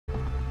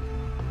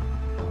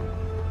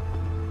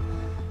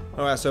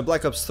Alright, so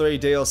Black Ops 3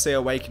 DLC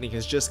Awakening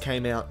has just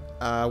came out.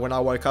 When I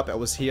woke up, it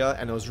was here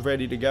and it was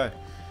ready to go.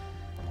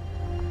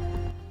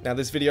 Now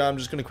this video, I'm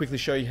just going to quickly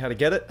show you how to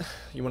get it.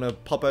 You want to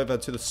pop over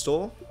to the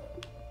store.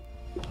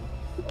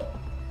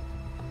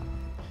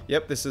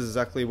 Yep, this is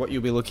exactly what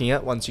you'll be looking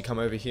at once you come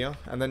over here.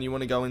 And then you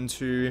want to go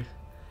into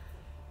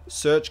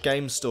Search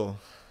Game Store.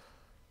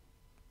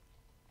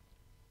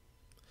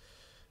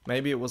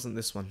 Maybe it wasn't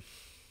this one.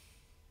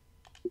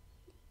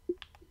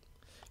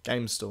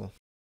 Game Store.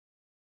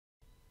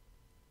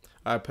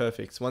 Alright,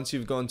 perfect. Once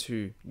you've gone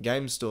to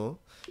Game Store,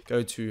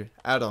 go to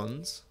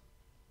Add-ons.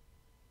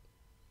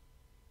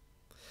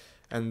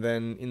 And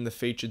then in the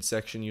featured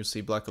section, you'll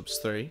see Black Ops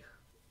 3.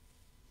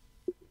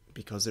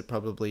 Because it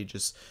probably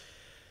just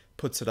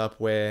puts it up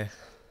where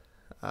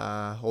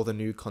all the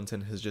new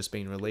content has just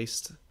been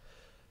released.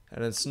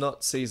 And it's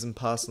not Season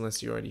Pass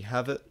unless you already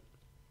have it.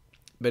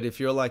 But if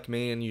you're like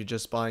me and you're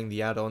just buying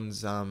the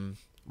add-ons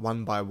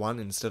one by one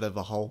instead of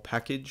a whole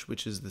package,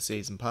 which is the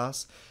Season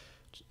Pass,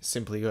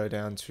 simply go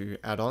down to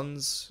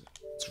add-ons.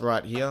 It's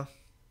right here.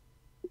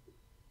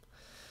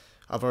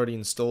 I've already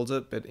installed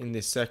it, but in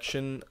this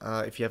section,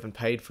 if you haven't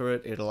paid for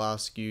it, it'll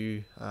ask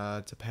you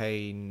to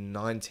pay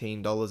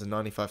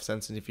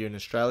 $19.95, and if you're in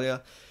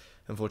Australia.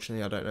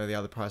 Unfortunately, I don't know the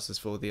other prices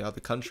for the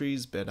other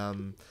countries, but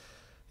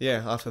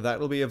yeah, after that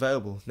it'll be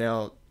available.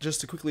 Now,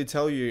 just to quickly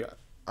tell you,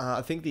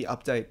 I think the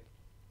update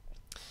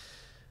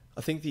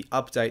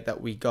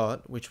that we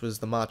got, which was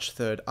the March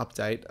 3rd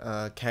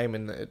update, came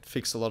and it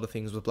fixed a lot of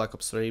things with Black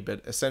Ops 3,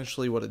 but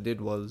essentially what it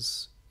did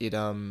was it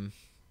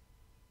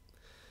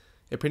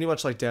pretty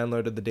much like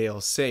downloaded the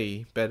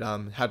DLC, but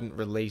hadn't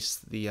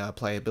released the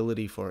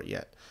playability for it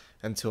yet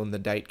until the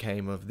date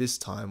came of this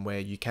time where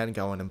you can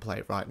go on and play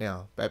it right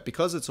now. But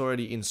because it's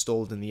already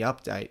installed in the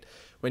update,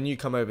 when you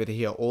come over to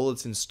here, all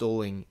it's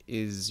installing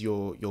is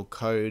your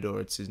code, or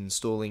it's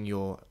installing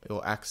your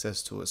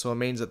access to it. So it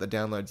means that the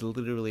download's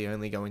literally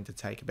only going to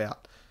take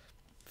about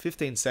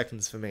 15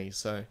 seconds for me.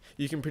 So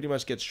you can pretty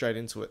much get straight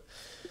into it.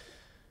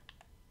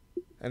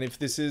 And if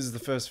this is the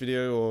first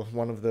video or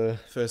one of the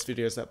first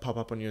videos that pop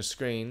up on your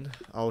screen,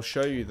 I'll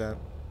show you that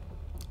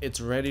it's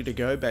ready to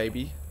go,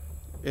 baby.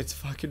 It's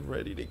fucking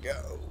ready to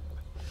go.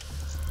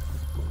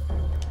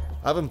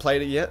 I haven't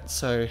played it yet,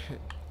 so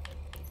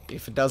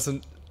if it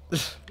doesn't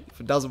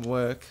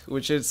work,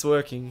 which it's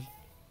working,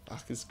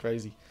 fuck, it's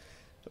crazy.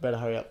 I better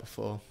hurry up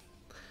before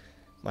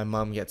my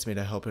mum gets me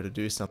to help her to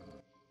do some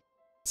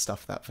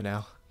stuff that for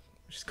now.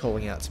 She's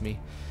calling out to me.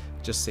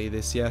 Just see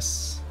this,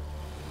 yes.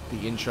 The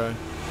intro.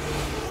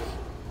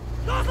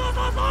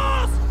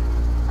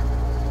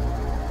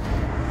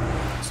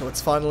 So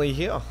it's finally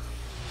here.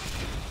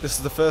 This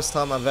is the first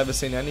time I've ever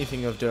seen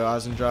anything of Der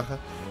Eisendrache.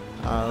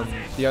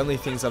 The only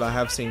things that I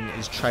have seen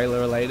is trailer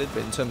related,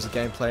 but in terms of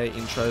gameplay,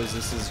 intros,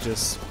 this is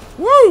just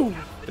woo!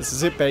 This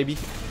is it, baby.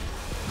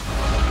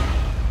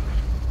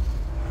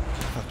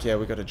 Fuck yeah,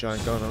 we got a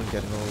giant going on,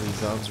 getting all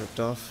these arms ripped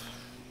off.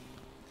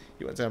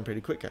 He went down pretty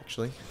quick,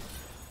 actually.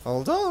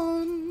 Hold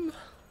on.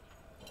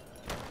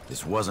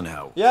 This wasn't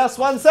how. Yes,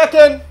 1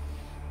 second.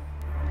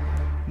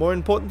 More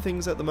important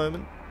things at the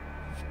moment.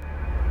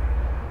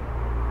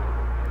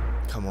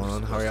 Come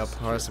on, hurry up,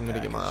 or else I'm gonna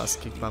get my ass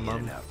kicked by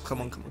mum. Come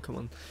on, come on, come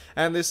on.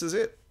 And this is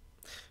it.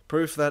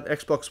 Proof that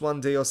Xbox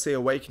One DLC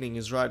Awakening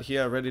is right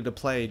here, ready to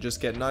play. Just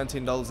get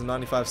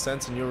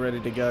 $19.95 and you're ready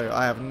to go.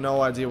 I have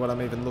no idea what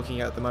I'm even looking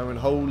at the moment.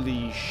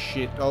 Holy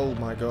shit. Oh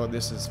my god,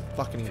 this is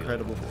fucking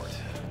incredible.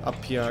 Up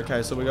here,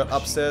 okay, so we got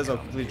upstairs. I'll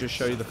quickly just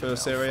show you the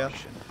first area.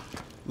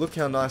 Look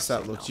how nice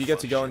that looks. You get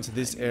to go into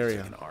this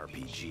area. An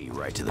RPG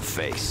right to the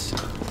face.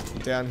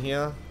 Down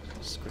here.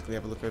 Just quickly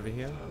have a look over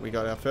here. We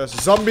got our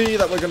first zombie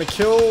that we're gonna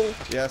kill.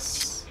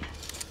 Yes.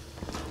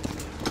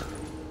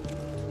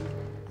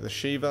 The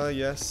Shiva,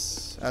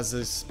 yes. As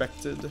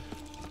expected.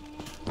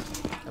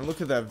 And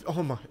look at that.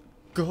 Oh my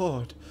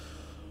god.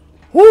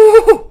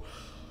 Woo!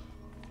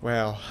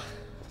 Wow.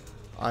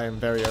 I am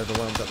very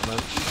overwhelmed at the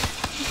moment.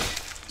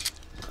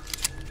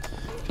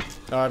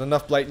 Alright,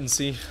 enough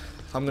blatancy.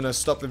 I'm going to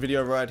stop the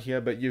video right here,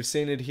 but you've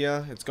seen it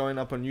here. It's going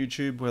up on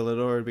YouTube. Well,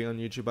 it'll already be on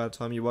YouTube by the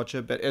time you watch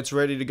it, but it's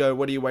ready to go.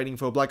 What are you waiting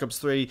for? Black Ops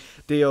 3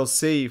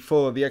 DLC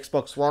for the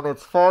Xbox One.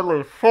 It's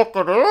finally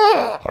fucking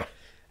up!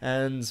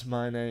 And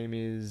my name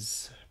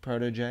is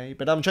Proto J,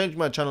 but I'm changing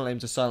my channel name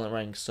to Silent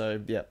Rank, so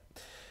yeah.